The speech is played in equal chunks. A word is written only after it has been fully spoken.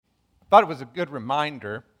thought it was a good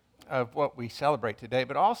reminder of what we celebrate today,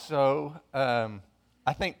 but also,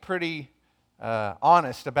 I think, pretty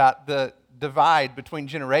honest about the divide between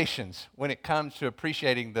generations when it comes to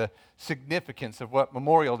appreciating the significance of what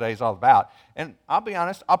Memorial Day is all about. And I'll be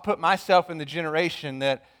honest, I'll put myself in the generation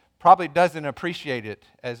that probably doesn't appreciate it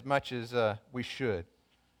as much as we should.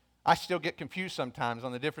 I still get confused sometimes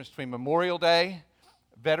on the difference between Memorial Day,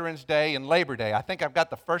 Veterans Day, and Labor Day. I think I've got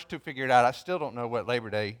the first two figured out. I still don't know what Labor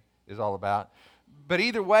Day is all about. But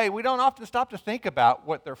either way, we don't often stop to think about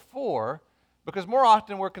what they're for, because more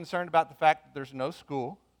often we're concerned about the fact that there's no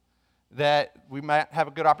school, that we might have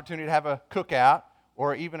a good opportunity to have a cookout,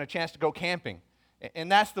 or even a chance to go camping. And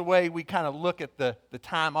that's the way we kind of look at the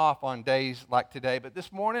time off on days like today. But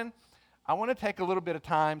this morning, I want to take a little bit of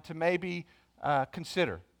time to maybe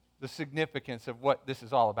consider the significance of what this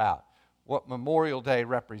is all about, what Memorial Day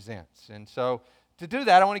represents. And so to do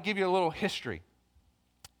that, I want to give you a little history.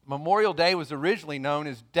 Memorial Day was originally known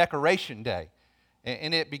as Decoration Day,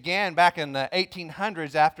 and it began back in the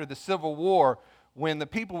 1800s after the Civil War, when the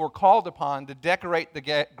people were called upon to decorate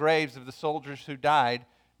the graves of the soldiers who died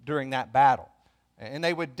during that battle. And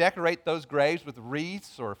they would decorate those graves with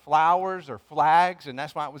wreaths or flowers or flags, and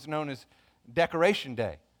that's why it was known as Decoration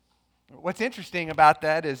Day. What's interesting about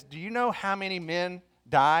that is, do you know how many men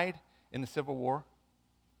died in the Civil War?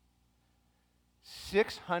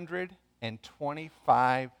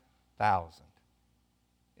 625,000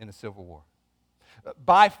 in the Civil War.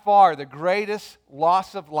 By far the greatest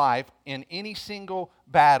loss of life in any single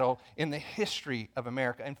battle in the history of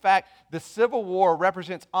America. In fact, the Civil War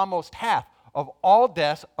represents almost half of all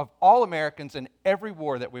deaths of all Americans in every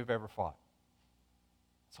war that we've ever fought.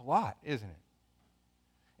 It's a lot, isn't it?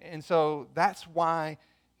 And so that's why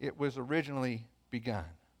it was originally begun.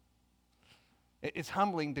 It's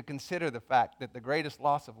humbling to consider the fact that the greatest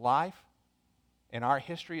loss of life in our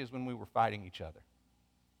history is when we were fighting each other.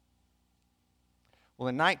 Well,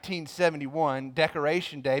 in 1971,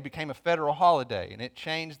 Decoration Day became a federal holiday, and it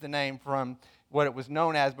changed the name from what it was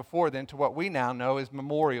known as before then to what we now know as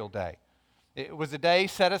Memorial Day. It was a day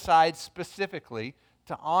set aside specifically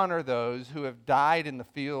to honor those who have died in the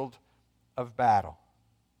field of battle.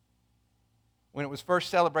 When it was first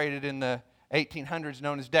celebrated in the 1800s,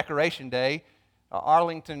 known as Decoration Day,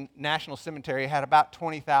 Arlington National Cemetery had about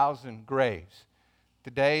 20,000 graves.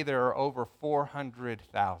 Today, there are over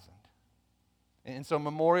 400,000. And so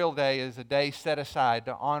Memorial Day is a day set aside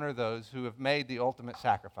to honor those who have made the ultimate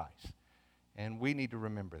sacrifice. And we need to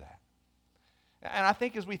remember that. And I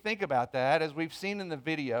think as we think about that, as we've seen in the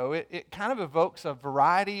video, it kind of evokes a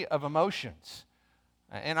variety of emotions.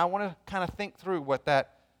 And I want to kind of think through what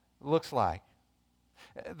that looks like.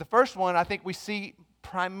 The first one I think we see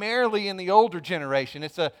primarily in the older generation.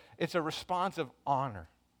 It's a response of honor.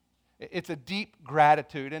 It's a deep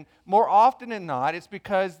gratitude. And more often than not, it's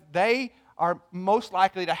because they are most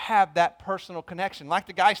likely to have that personal connection. Like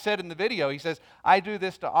the guy said in the video, he says, I do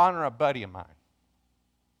this to honor a buddy of mine.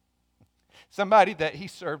 Somebody that he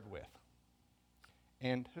served with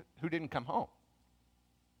and who didn't come home.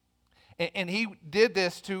 And he did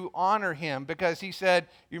this to honor him because he said,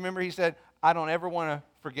 you remember he said, I don't ever want to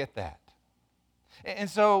forget that. And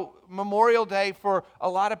so Memorial Day for a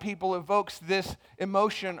lot of people evokes this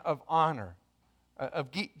emotion of honor, of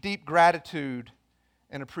deep gratitude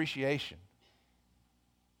and appreciation.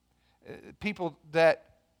 People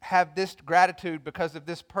that have this gratitude because of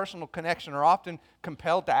this personal connection are often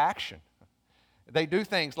compelled to action. They do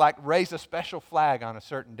things like raise a special flag on a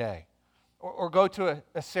certain day, or go to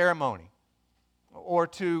a ceremony, or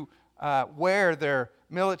to wear their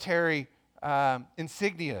military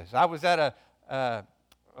insignias. I was at a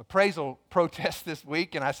appraisal protest this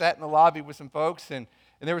week, and I sat in the lobby with some folks, and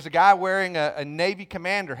there was a guy wearing a Navy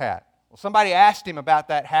commander hat. Well, somebody asked him about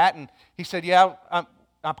that hat, and he said, yeah, I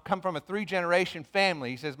come from a 3-generation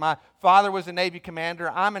family. He says, my father was a Navy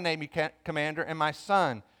commander, I'm a Navy commander, and my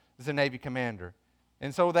son is a Navy commander.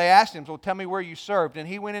 And so they asked him, well, tell me where you served. And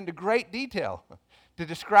he went into great detail to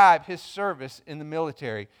describe his service in the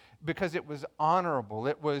military because it was honorable.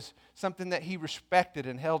 It was something that he respected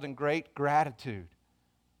and held in great gratitude.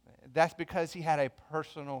 That's because he had a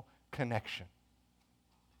personal connection.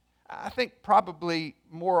 I think probably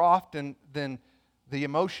more often than the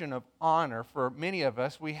emotion of honor, for many of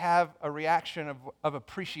us, we have a reaction of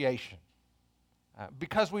appreciation.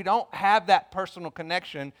 Because we don't have that personal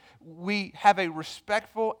connection, we have a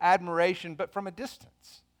respectful admiration, but from a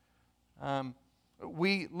distance.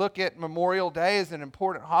 We look at Memorial Day as an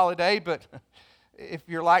important holiday, but if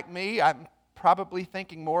you're like me, I'm probably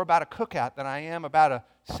thinking more about a cookout than I am about a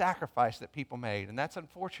sacrifice that people made, and that's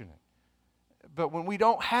unfortunate. But when we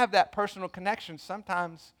don't have that personal connection,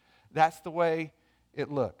 sometimes That's the way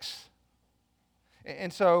it looks.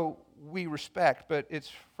 And so we respect, but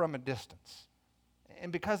it's from a distance.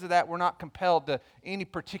 And because of that, we're not compelled to any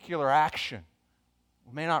particular action.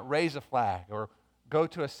 We may not raise a flag or go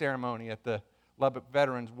to a ceremony at the Lubbock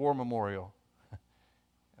Veterans War Memorial.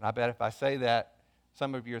 And I bet if I say that,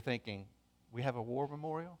 some of you are thinking, we have a war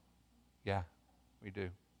memorial? Yeah, we do.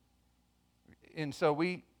 And so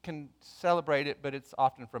we can celebrate it, but it's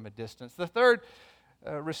often from a distance. The third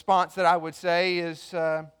response that I would say is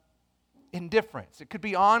indifference. It could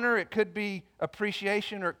be honor, it could be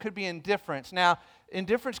appreciation, or it could be indifference. Now,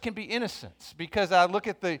 indifference can be innocence, because I look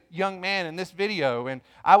at the young man in this video, and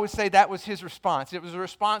I would say that was his response. It was a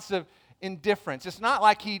response of indifference. It's not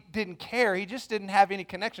like he didn't care, he just didn't have any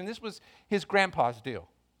connection. This was his grandpa's deal,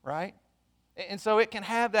 right? And so it can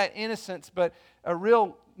have that innocence, but a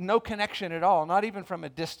real no connection at all, not even from a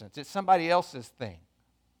distance. It's somebody else's thing.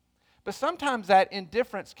 But sometimes that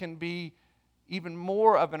indifference can be even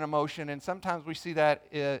more of an emotion, and sometimes we see that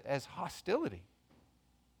as hostility.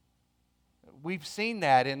 We've seen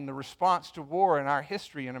that in the response to war in our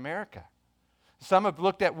history in America. Some have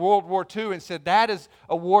looked at World War II and said that is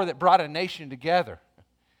a war that brought a nation together.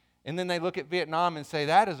 And then they look at Vietnam and say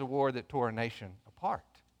that is a war that tore a nation apart.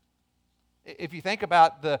 If you think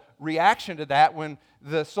about the reaction to that, when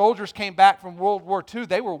the soldiers came back from World War II,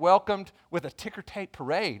 they were welcomed with a ticker tape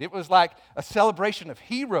parade. It was like a celebration of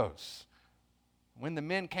heroes. When the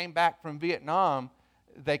men came back from Vietnam,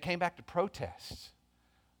 they came back to protest.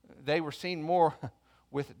 They were seen more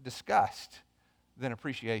with disgust than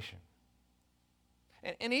appreciation.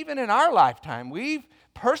 And even in our lifetime, we've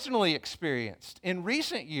personally experienced in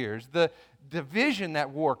recent years the division that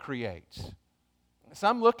war creates.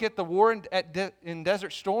 Some look at the war in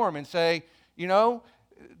Desert Storm and say, you know,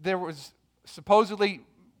 there was supposedly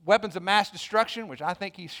weapons of mass destruction, which I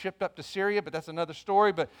think he shipped up to Syria, but that's another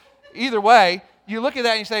story. But either way, you look at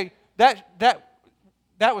that and you say, that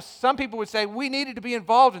was, some people would say, we needed to be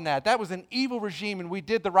involved in that. That was an evil regime and we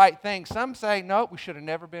did the right thing. Some say, no, we should have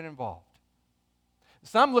never been involved.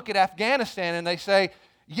 Some look at Afghanistan and they say,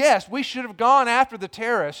 yes, we should have gone after the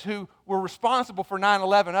terrorists who were responsible for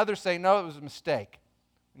 9/11. Others say, no, it was a mistake.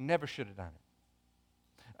 We never should have done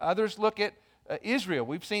it. Others look at Israel.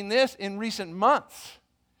 We've seen this in recent months.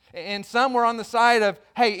 And some were on the side of,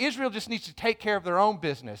 hey, Israel just needs to take care of their own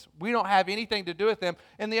business. We don't have anything to do with them.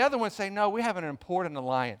 And the other ones say, no, we have an important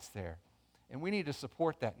alliance there, and we need to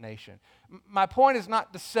support that nation. My point is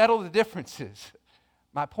not to settle the differences.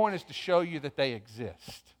 My point is to show you that they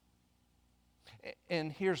exist.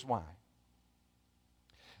 And here's why.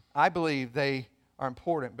 I believe they are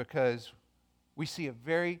important because we see a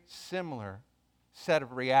very similar set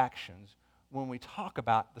of reactions when we talk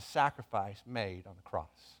about the sacrifice made on the cross.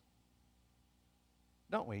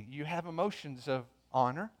 Don't we? You have emotions of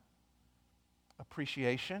honor,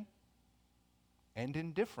 appreciation, and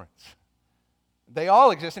indifference. They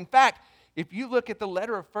all exist. In fact, if you look at the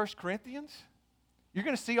letter of 1 Corinthians, you're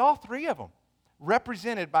going to see all three of them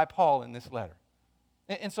represented by Paul in this letter.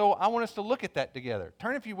 And so I want us to look at that together.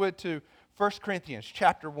 Turn, if you would, to 1 Corinthians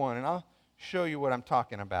chapter 1, and I'll show you what I'm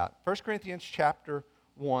talking about. 1 Corinthians chapter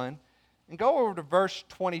 1, and go over to verse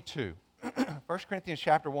 22. 1 Corinthians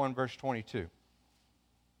chapter 1, verse 22.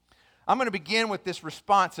 I'm going to begin with this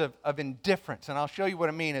response of indifference, and I'll show you what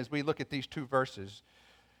I mean as we look at these two verses.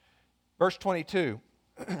 Verse 22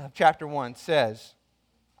 of chapter 1 says,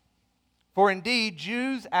 "For indeed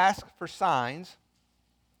Jews ask for signs,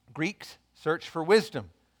 Greeks search for wisdom,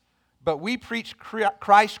 but we preach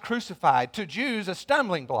Christ crucified, to Jews a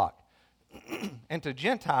stumbling block, and to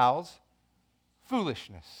Gentiles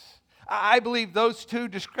foolishness." I believe those two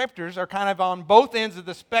descriptors are kind of on both ends of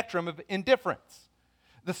the spectrum of indifference.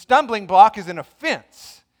 The stumbling block is an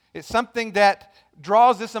offense. It's something that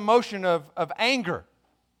draws this emotion of anger.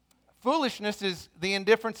 Foolishness is the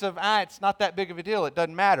indifference of, it's not that big of a deal, it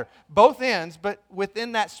doesn't matter. Both ends, but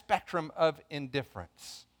within that spectrum of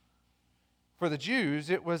indifference. For the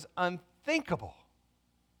Jews, it was unthinkable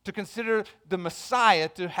to consider the Messiah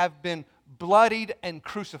to have been bloodied and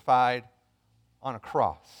crucified on a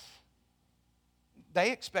cross.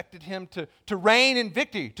 They expected him to reign in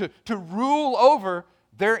victory, to rule over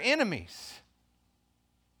their enemies.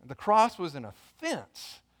 The cross was an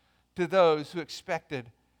offense to those who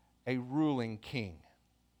expected a ruling king.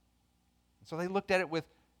 So they looked at it with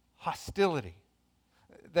hostility.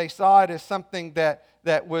 They saw it as something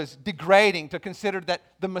that was degrading to consider that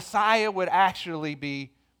the Messiah would actually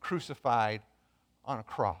be crucified on a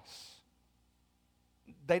cross.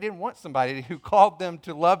 They didn't want somebody who called them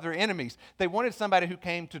to love their enemies. They wanted somebody who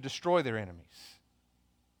came to destroy their enemies.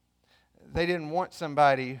 They didn't want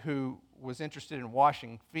somebody who was interested in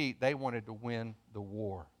washing feet. They wanted to win the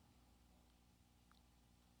war.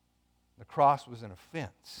 The cross was an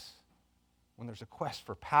offense when there's a quest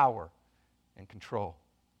for power and control.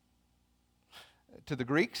 To the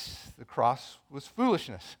Greeks, the cross was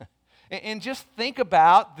foolishness. And just think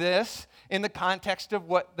about this in the context of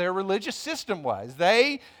what their religious system was.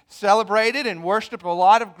 They celebrated and worshiped a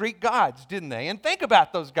lot of Greek gods, didn't they? And think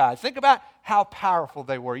about those gods. Think about how powerful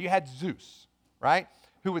they were. You had Zeus, right,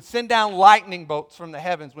 who would send down lightning bolts from the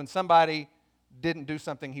heavens when somebody didn't do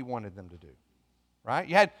something he wanted them to do, right?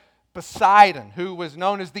 You had Poseidon, who was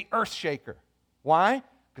known as the earth shaker. Why?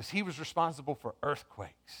 Because he was responsible for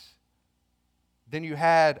earthquakes. Then you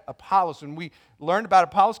had Apollos, and we learned about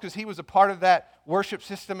Apollos because he was a part of that worship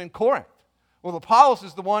system in Corinth. Well, Apollos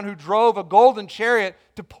is the one who drove a golden chariot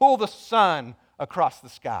to pull the sun across the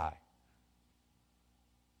sky.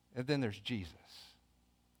 And then there's Jesus,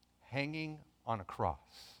 hanging on a cross.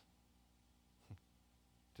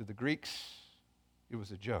 To the Greeks, it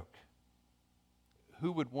was a joke.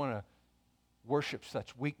 Who would want to worship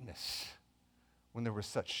such weakness when there was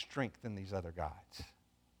such strength in these other gods?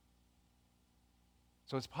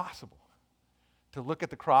 So it's possible to look at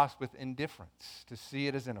the cross with indifference, to see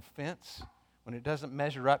it as an offense when it doesn't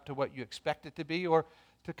measure up to what you expect it to be, or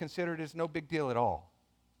to consider it as no big deal at all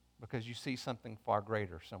because you see something far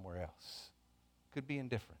greater somewhere else. Could be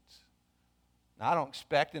indifference. Now, I don't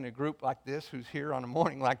expect in a group like this, who's here on a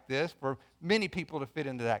morning like this, for many people to fit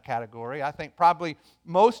into that category. I think probably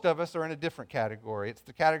most of us are in a different category. It's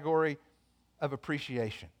the category of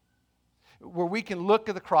appreciation, where we can look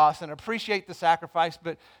at the cross and appreciate the sacrifice,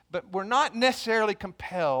 but we're not necessarily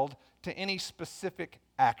compelled to any specific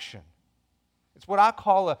action. It's what I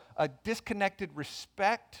call a disconnected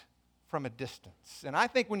respect from a distance. And I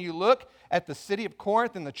think when you look at the city of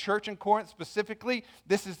Corinth and the church in Corinth specifically,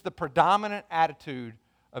 this is the predominant attitude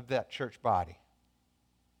of that church body.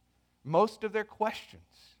 Most of their questions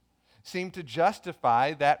seem to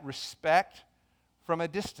justify that respect from a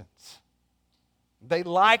distance. They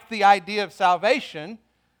liked the idea of salvation.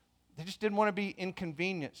 They just didn't want to be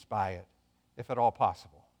inconvenienced by it, if at all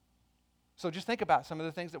possible. So just think about some of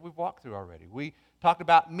the things that we've walked through already. We talked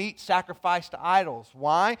about meat sacrificed to idols.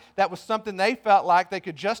 Why? That was something they felt like they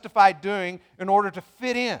could justify doing in order to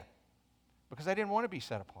fit in, because they didn't want to be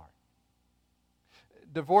set apart.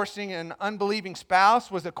 Divorcing an unbelieving spouse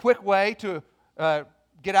was a quick way to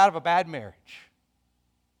get out of a bad marriage.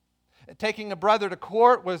 Taking a brother to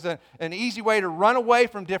court was an easy way to run away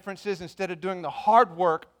from differences instead of doing the hard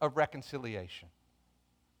work of reconciliation.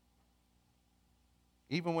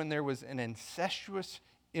 Even when there was an incestuous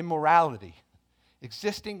immorality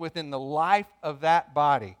existing within the life of that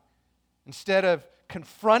body, instead of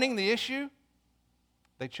confronting the issue,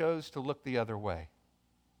 they chose to look the other way.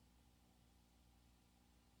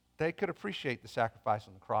 They could appreciate the sacrifice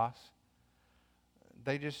on the cross.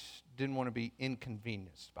 They just didn't want to be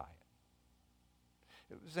inconvenienced by it.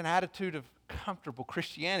 It was an attitude of comfortable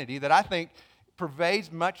Christianity that I think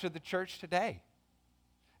pervades much of the church today.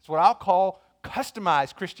 It's what I'll call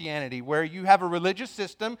customized Christianity, where you have a religious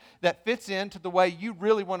system that fits into the way you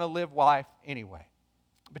really want to live life anyway.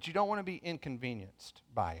 But you don't want to be inconvenienced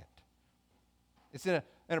by it. It's an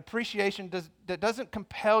appreciation that doesn't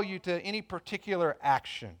compel you to any particular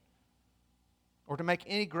action or to make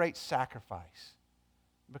any great sacrifice,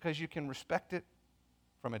 because you can respect it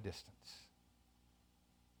from a distance.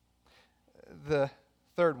 The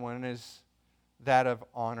third one is that of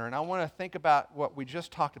honor. And I want to think about what we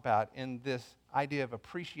just talked about in this idea of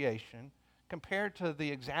appreciation compared to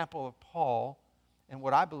the example of Paul and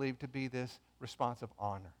what I believe to be this response of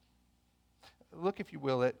honor. Look, if you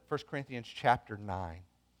will, at 1 Corinthians chapter 9.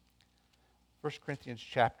 1 Corinthians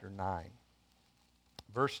chapter 9,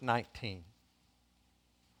 verse 19.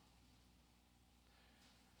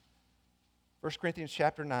 1 Corinthians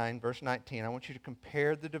chapter 9, verse 19. I want you to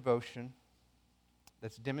compare the devotion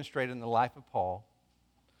that's demonstrated in the life of Paul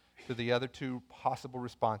to the other two possible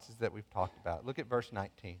responses that we've talked about. Look at verse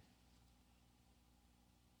 19.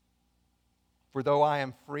 For though I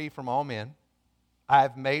am free from all men, I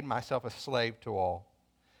have made myself a slave to all,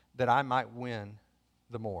 that I might win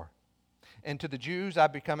the more. And to the Jews I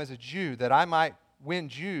become as a Jew, that I might win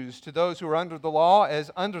Jews. To those who are under the law, as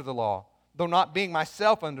under the law, though not being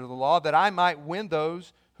myself under the law, that I might win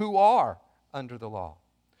those who are under the law.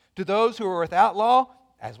 To those who are without law,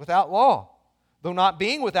 as without law, though not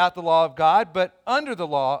being without the law of God, but under the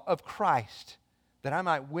law of Christ, that I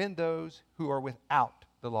might win those who are without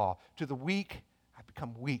the law. To the weak I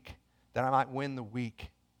become weak, that I might win the weak.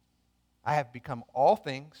 I have become all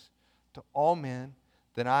things to all men,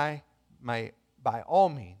 that I may by all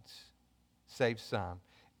means save some.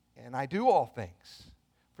 And I do all things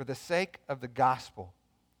for the sake of the gospel,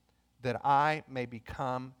 that I may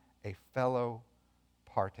become a fellow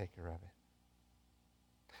partaker of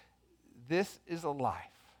it. This is a life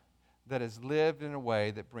that is lived in a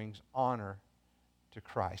way that brings honor to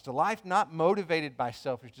Christ. A life not motivated by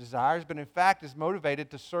selfish desires, but in fact is motivated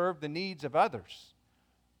to serve the needs of others.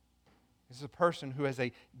 This is a person who has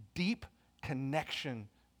a deep connection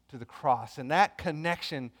to the cross, and that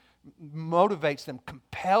connection motivates them,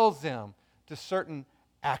 compels them to certain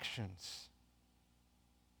actions.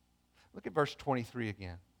 Look at verse 23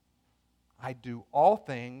 again. I do all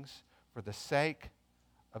things for the sake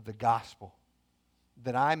of the gospel,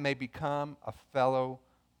 that I may become a fellow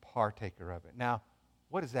partaker of it. Now,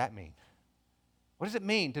 what does that mean? What does it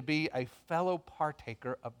mean to be a fellow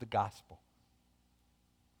partaker of the gospel?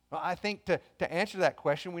 Well, I think to answer that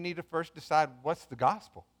question, we need to first decide what's the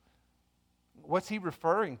gospel. What's he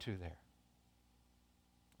referring to there?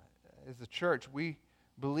 As a church, we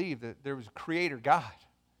believe that there was a creator God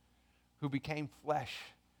who became flesh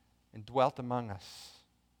and dwelt among us.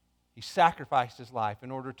 He sacrificed his life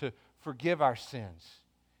in order to forgive our sins.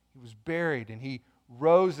 He was buried and he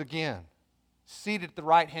rose again, seated at the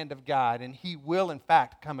right hand of God, and he will in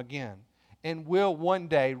fact come again and will one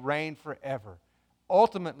day reign forever,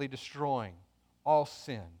 ultimately destroying all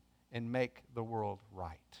sin and make the world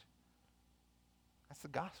right. That's the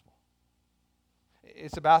gospel.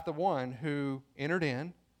 It's about the one who entered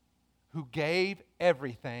in, who gave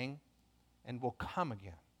everything, and will come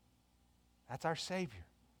again. That's our Savior.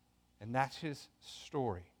 And that's his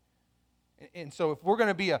story. And so if we're going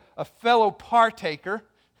to be a fellow partaker,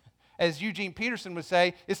 as Eugene Peterson would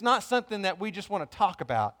say, it's not something that we just want to talk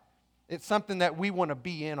about. It's something that we want to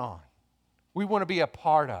be in on. We want to be a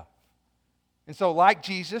part of. And so like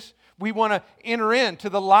Jesus, we want to enter into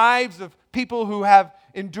the lives of people who have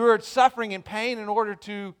endured suffering and pain in order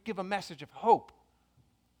to give a message of hope,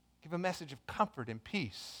 give a message of comfort and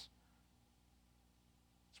peace.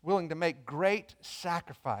 It's willing to make great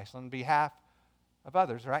sacrifice on behalf of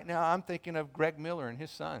others. Right now, I'm thinking of Greg Miller and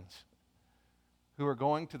his sons who are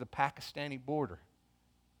going to the Pakistani border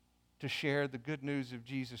to share the good news of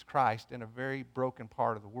Jesus Christ in a very broken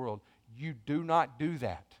part of the world. You do not do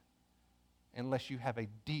that unless you have a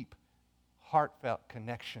deep, heartfelt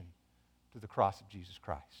connection to the cross of Jesus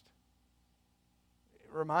Christ.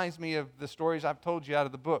 It reminds me of the stories I've told you out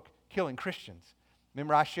of the book, Killing Christians.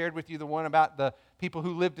 Remember I shared with you the one about the people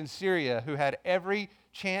who lived in Syria who had every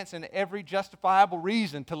chance and every justifiable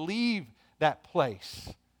reason to leave that place.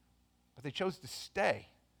 But they chose to stay,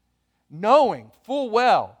 knowing full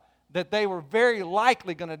well that they were very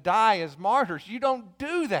likely going to die as martyrs. You don't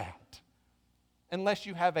do that unless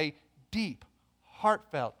you have a deep,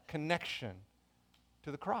 heartfelt connection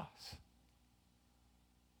to the cross.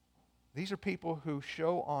 These are people who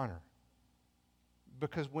show honor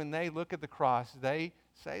because when they look at the cross, they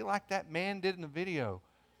say, like that man did in the video,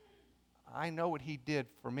 I know what he did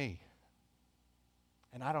for me.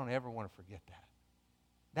 And I don't ever want to forget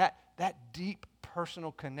that. That deep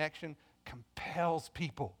personal connection compels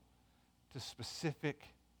people to specific,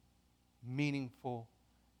 meaningful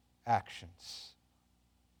actions.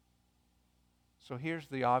 So here's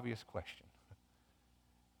the obvious question.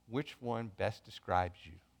 Which one best describes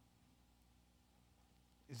you?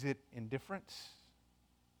 Is it indifference?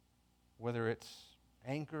 Whether it's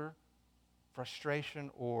anger, frustration,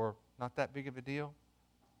 or not that big of a deal?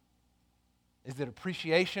 Is it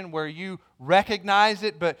appreciation where you recognize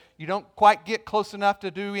it, but you don't quite get close enough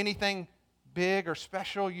to do anything big or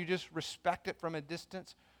special? You just respect it from a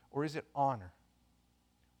distance? Or is it honor,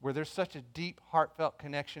 where there's such a deep, heartfelt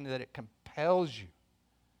connection that it compels you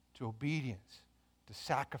to obedience, to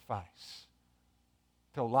sacrifice,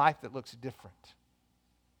 to a life that looks different?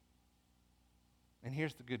 And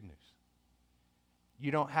here's the good news.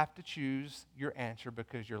 You don't have to choose your answer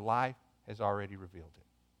because your life has already revealed it.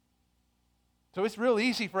 So it's real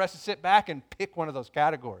easy for us to sit back and pick one of those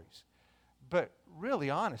categories. But really,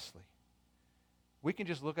 honestly, we can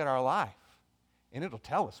just look at our life and it'll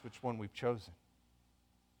tell us which one we've chosen.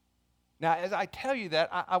 Now, as I tell you that,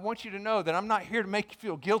 I want you to know that I'm not here to make you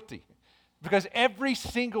feel guilty, because every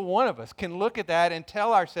single one of us can look at that and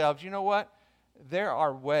tell ourselves, you know what? There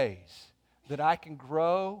are ways that I can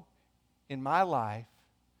grow in my life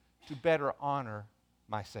to better honor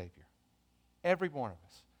my Savior. Every one of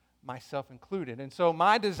us, myself included. And so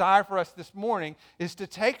my desire for us this morning is to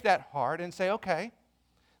take that heart and say, okay,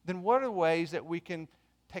 then what are the ways that we can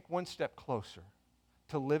take one step closer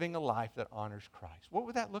to living a life that honors Christ? What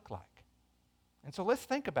would that look like? And so let's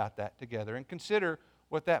think about that together and consider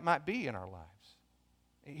what that might be in our lives.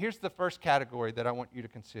 Here's the first category that I want you to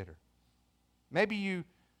consider. Maybe you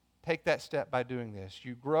take that step by doing this.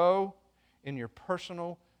 You grow in your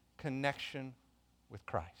personal connection with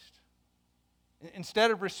Christ.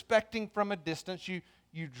 Instead of respecting from a distance, you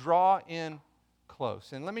draw in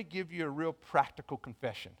close. And let me give you a real practical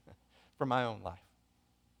confession from my own life.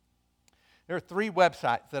 There are 3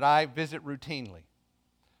 websites that I visit routinely: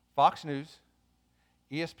 Fox News,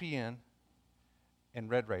 ESPN, and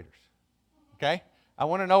Red Raiders. Okay? I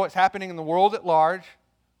want to know what's happening in the world at large.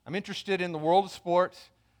 I'm interested in the world of sports,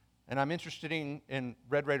 and I'm interested in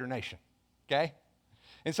Red Raider Nation. Okay?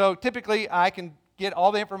 And so typically I can get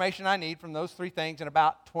all the information I need from those 3 things in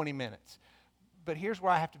about 20 minutes. But here's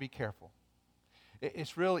where I have to be careful.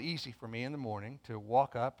 It's real easy for me in the morning to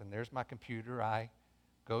walk up, and there's my computer. I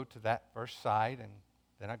go to that first site, and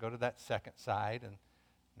then I go to that second site, and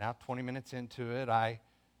now 20 minutes into it, I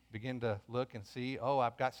begin to look and see,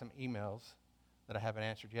 I've got some emails that I haven't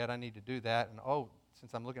answered yet. I need to do that. And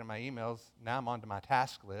since I'm looking at my emails, now I'm onto my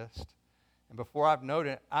task list. And before I've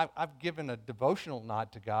noted, I've given a devotional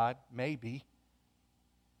nod to God, maybe,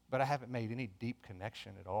 but I haven't made any deep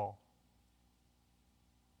connection at all.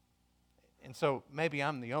 And so maybe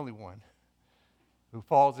I'm the only one who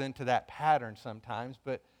falls into that pattern sometimes,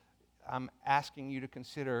 but I'm asking you to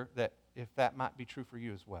consider that if that might be true for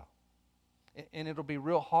you as well. And it'll be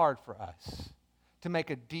real hard for us to make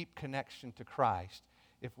a deep connection to Christ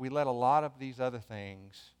if we let a lot of these other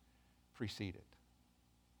things precede it.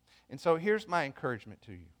 And so here's my encouragement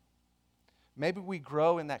to you. Maybe we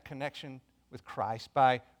grow in that connection with Christ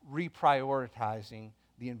by reprioritizing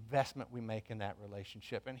the investment we make in that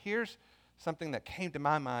relationship. And here's something that came to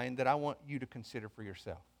my mind that I want you to consider for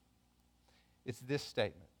yourself. It's this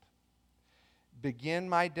statement: begin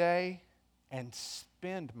my day and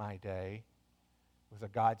spend my day with a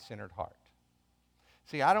God-centered heart.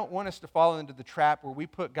 See, I don't want us to fall into the trap where we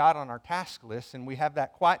put God on our task list and we have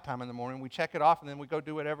that quiet time in the morning, we check it off, and then we go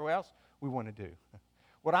do whatever else we want to do.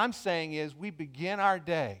 What I'm saying is we begin our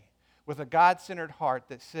day with a God-centered heart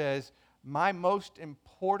that says, my most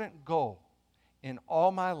important goal in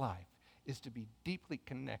all my life is to be deeply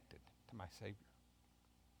connected to my Savior.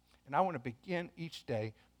 And I want to begin each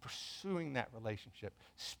day pursuing that relationship,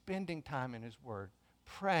 spending time in His Word,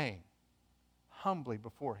 praying humbly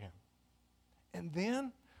before Him. And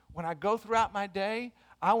then, when I go throughout my day,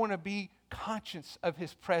 I want to be conscious of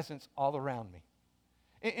His presence all around me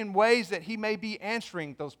in ways that He may be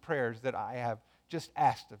answering those prayers that I have just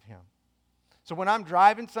asked of Him. So when I'm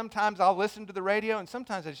driving, sometimes I'll listen to the radio, and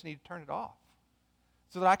sometimes I just need to turn it off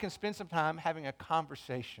so that I can spend some time having a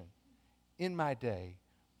conversation in my day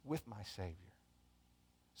with my Savior,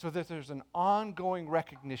 so that there's an ongoing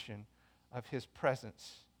recognition of His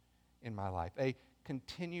presence in my life, a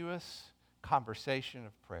continuous conversation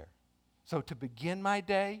of prayer. So to begin my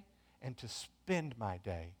day and to spend my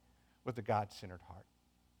day with a God-centered heart.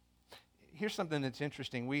 Here's something that's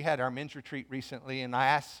interesting. We had our men's retreat recently, and I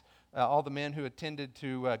asked all the men who attended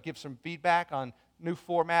to give some feedback on new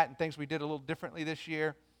format and things we did a little differently this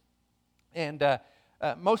year. And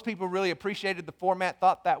most people really appreciated the format,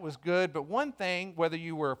 thought that was good. But one thing, whether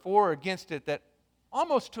you were for or against it, that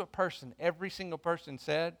almost to a person, every single person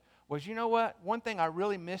said was, you know what? One thing I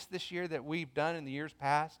really missed this year that we've done in the years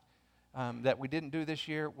past that we didn't do this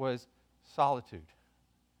year was solitude.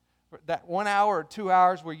 That 1 hour or 2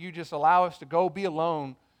 hours where you just allow us to go be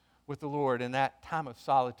alone with the Lord in that time of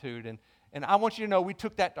solitude. And I want you to know we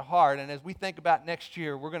took that to heart. And as we think about next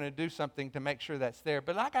year, we're going to do something to make sure that's there.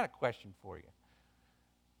 But I got a question for you.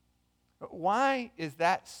 Why is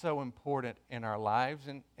that so important in our lives?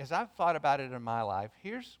 And as I've thought about it in my life,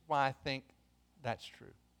 here's why I think that's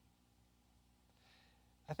true.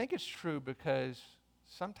 I think it's true because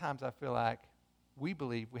sometimes I feel like we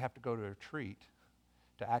believe we have to go to a retreat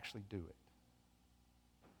to actually do it,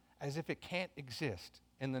 as if it can't exist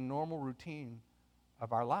in the normal routine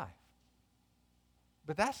of our life.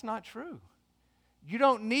 But that's not true. You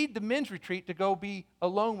don't need the men's retreat to go be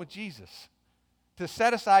alone with Jesus, to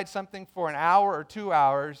set aside something for an hour or 2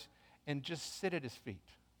 hours and just sit at His feet.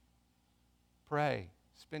 Pray,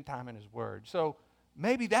 spend time in His Word. So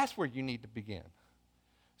maybe that's where you need to begin.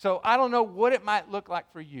 So I don't know what it might look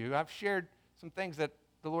like for you. I've shared some things that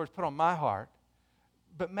the Lord's put on my heart.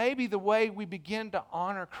 But maybe the way we begin to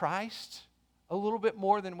honor Christ a little bit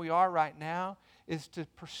more than we are right now is to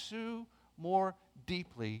pursue more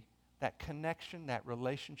deeply that connection, that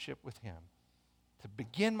relationship with Him. To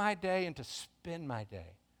begin my day and to spend my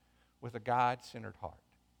day with a God-centered heart.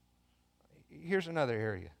 Here's another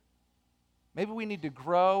area. Maybe we need to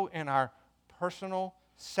grow in our personal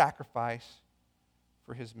sacrifice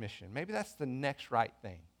for His mission. Maybe that's the next right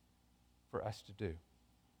thing for us to do.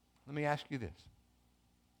 Let me ask you this.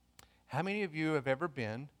 How many of you have ever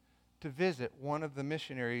been to visit one of the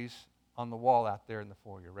missionaries on the wall out there in the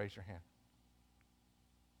foyer? Raise your hand.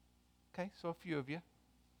 Okay, so a few of you.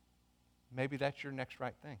 Maybe that's your next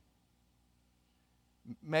right thing.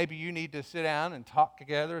 Maybe you need to sit down and talk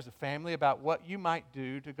together as a family about what you might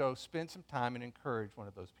do to go spend some time and encourage one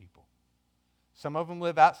of those people. Some of them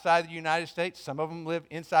live outside the United States. Some of them live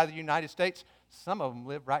inside the United States. Some of them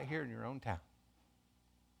live right here in your own town.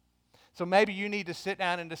 So maybe you need to sit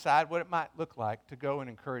down and decide what it might look like to go and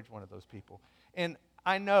encourage one of those people. And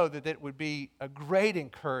I know that it would be a great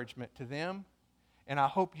encouragement to them, and I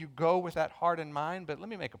hope you go with that heart in mind. But let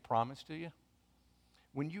me make a promise to you.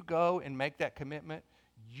 When you go and make that commitment,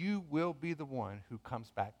 you will be the one who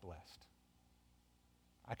comes back blessed.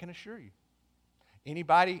 I can assure you.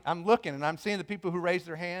 Anybody, I'm looking and I'm seeing the people who raise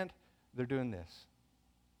their hand, they're doing this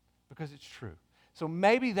because it's true. So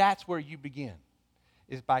maybe that's where you begin,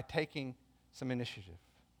 is by taking some initiative.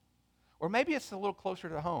 Or maybe it's a little closer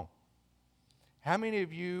to home. How many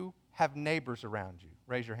of you have neighbors around you?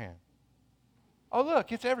 Raise your hand. Oh,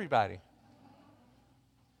 look, it's everybody.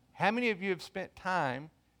 How many of you have spent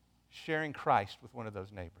time sharing Christ with one of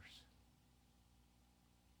those neighbors?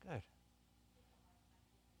 Good.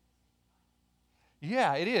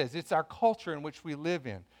 Yeah, it is. It's our culture in which we live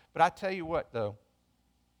in. But I tell you what, though,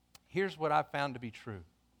 here's what I've found to be true.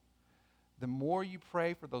 The more you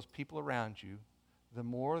pray for those people around you, the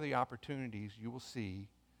more the opportunities you will see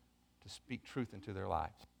to speak truth into their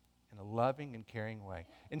lives in a loving and caring way.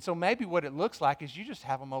 And so maybe what it looks like is you just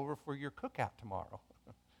have them over for your cookout tomorrow.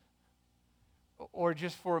 Or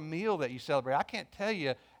just for a meal that you celebrate. I can't tell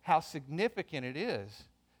you how significant it is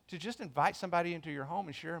to just invite somebody into your home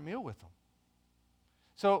and share a meal with them.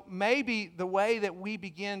 So maybe the way that we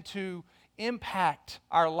begin to impact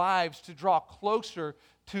our lives to draw closer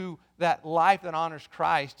to that life that honors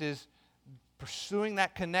Christ is pursuing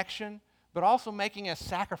that connection, but also making a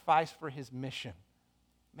sacrifice for His mission.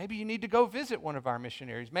 Maybe you need to go visit one of our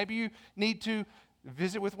missionaries. Maybe you need to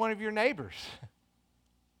visit with one of your neighbors.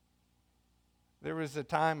 There was a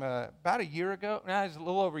time about a year ago, no, it was a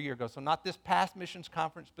little over a year ago, so not this past missions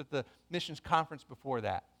conference, but the missions conference before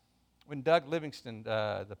that, when Doug Livingston,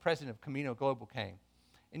 the president of Camino Global, came.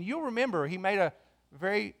 And you'll remember he made a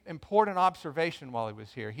very important observation while he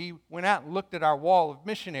was here. He went out and looked at our wall of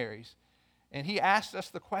missionaries, and he asked us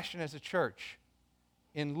the question as a church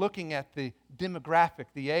in looking at the demographic,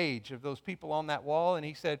 the age of those people on that wall, and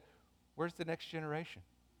he said, where's the next generation?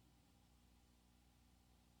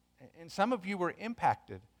 And some of you were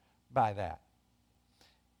impacted by that.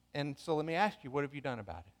 And so let me ask you, what have you done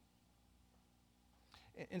about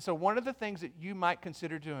it? And so one of the things that you might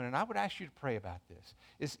consider doing, and I would ask you to pray about this,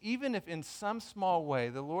 is even if in some small way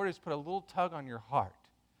the Lord has put a little tug on your heart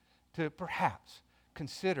to perhaps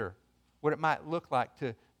consider what it might look like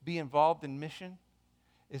to be involved in mission,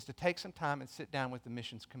 is to take some time and sit down with the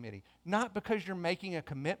missions committee. Not because you're making a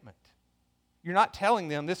commitment. You're not telling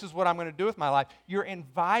them, this is what I'm going to do with my life. You're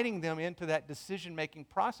inviting them into that decision-making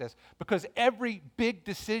process, because every big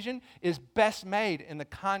decision is best made in the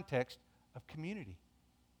context of community.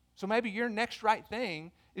 So maybe your next right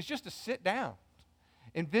thing is just to sit down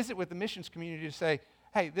and visit with the missions community to say,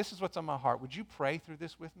 hey, this is what's on my heart. Would you pray through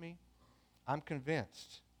this with me? I'm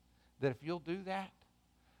convinced that if you'll do that,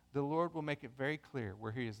 the Lord will make it very clear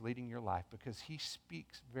where He is leading your life, because He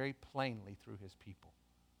speaks very plainly through His people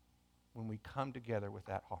when we come together with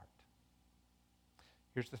that heart.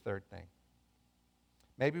 Here's the third thing.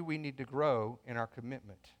 Maybe we need to grow in our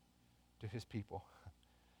commitment to His people.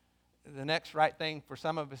 The next right thing for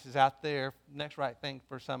some of us is out there. The next right thing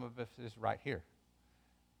for some of us is right here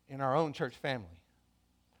in our own church family,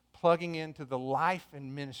 plugging into the life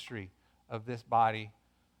and ministry of this body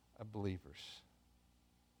of believers.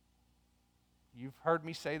 You've heard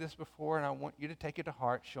me say this before, and I want you to take it to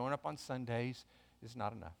heart. Showing up on Sundays is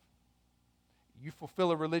not enough. You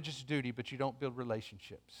fulfill a religious duty, but you don't build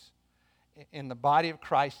relationships. And the body of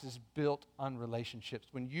Christ is built on relationships.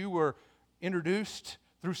 When you were introduced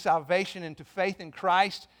through salvation into faith in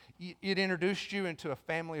Christ, it introduced you into a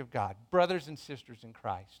family of God, brothers and sisters in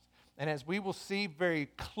Christ. And as we will see very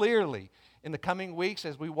clearly in the coming weeks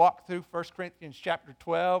as we walk through 1 Corinthians chapter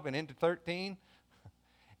 12 and into 13,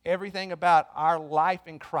 everything about our life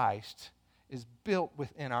in Christ is built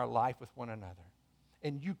within our life with one another.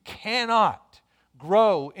 And you cannot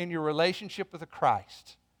grow in your relationship with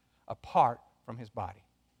Christ apart from His body.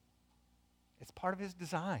 It's part of His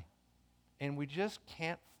design. And we just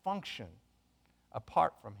can't function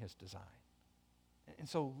apart from His design. And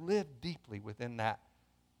so live deeply within that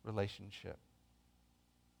relationship.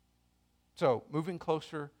 So moving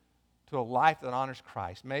closer to a life that honors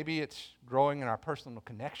Christ. Maybe it's growing in our personal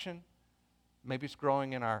connection Maybe it's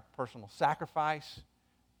growing in our personal sacrifice.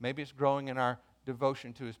 Maybe it's growing in our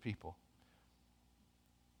devotion to his people.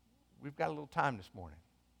 We've got a little time this morning.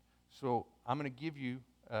 So I'm going to give you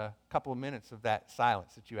a couple of minutes of that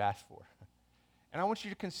silence that you asked for. And I want you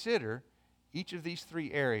to consider each of these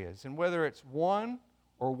three areas. And whether it's one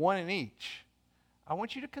or one in each, I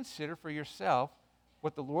want you to consider for yourself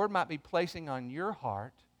what the Lord might be placing on your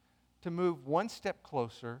heart to move one step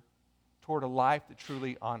closer toward a life that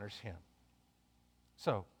truly honors him.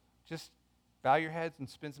 So just bow your heads and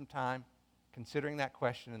spend some time considering that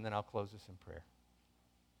question, and then I'll close this in prayer.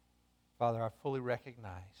 Father, I fully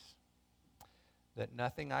recognize that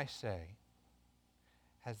nothing I say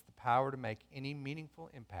has the power to make any meaningful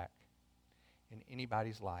impact in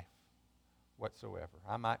anybody's life whatsoever.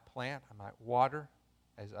 I might plant, I might water,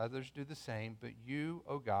 as others do the same, but you,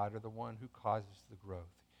 oh God, are the one who causes the growth.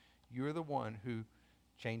 You're the one who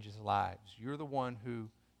changes lives. You're the one who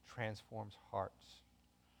transforms hearts.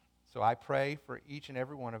 So I pray for each and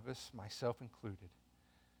every one of us, myself included,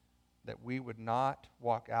 that we would not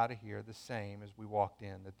walk out of here the same as we walked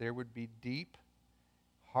in, that there would be deep,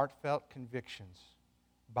 heartfelt convictions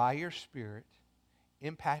by your Spirit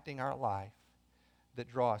impacting our life that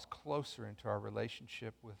draw us closer into our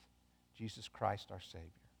relationship with Jesus Christ, our Savior.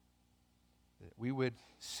 That we would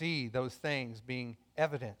see those things being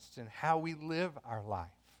evidenced in how we live our life,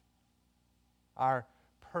 our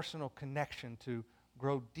personal connection to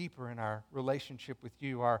grow deeper in our relationship with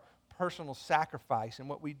you, our personal sacrifice and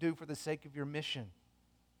what we do for the sake of your mission,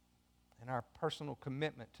 and our personal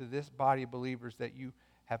commitment to this body of believers that you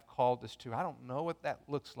have called us to. I don't know what that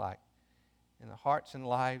looks like in the hearts and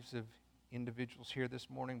lives of individuals here this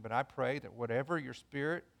morning, but I pray that whatever your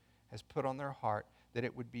Spirit has put on their heart, that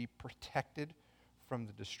it would be protected from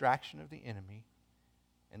the distraction of the enemy,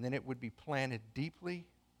 and then it would be planted deeply,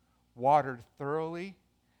 watered thoroughly,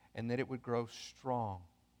 and that it would grow strong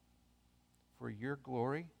for your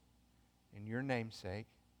glory and your namesake.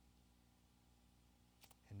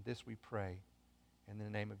 And this we pray in the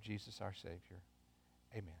name of Jesus our Savior.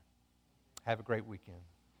 Amen. Have a great weekend.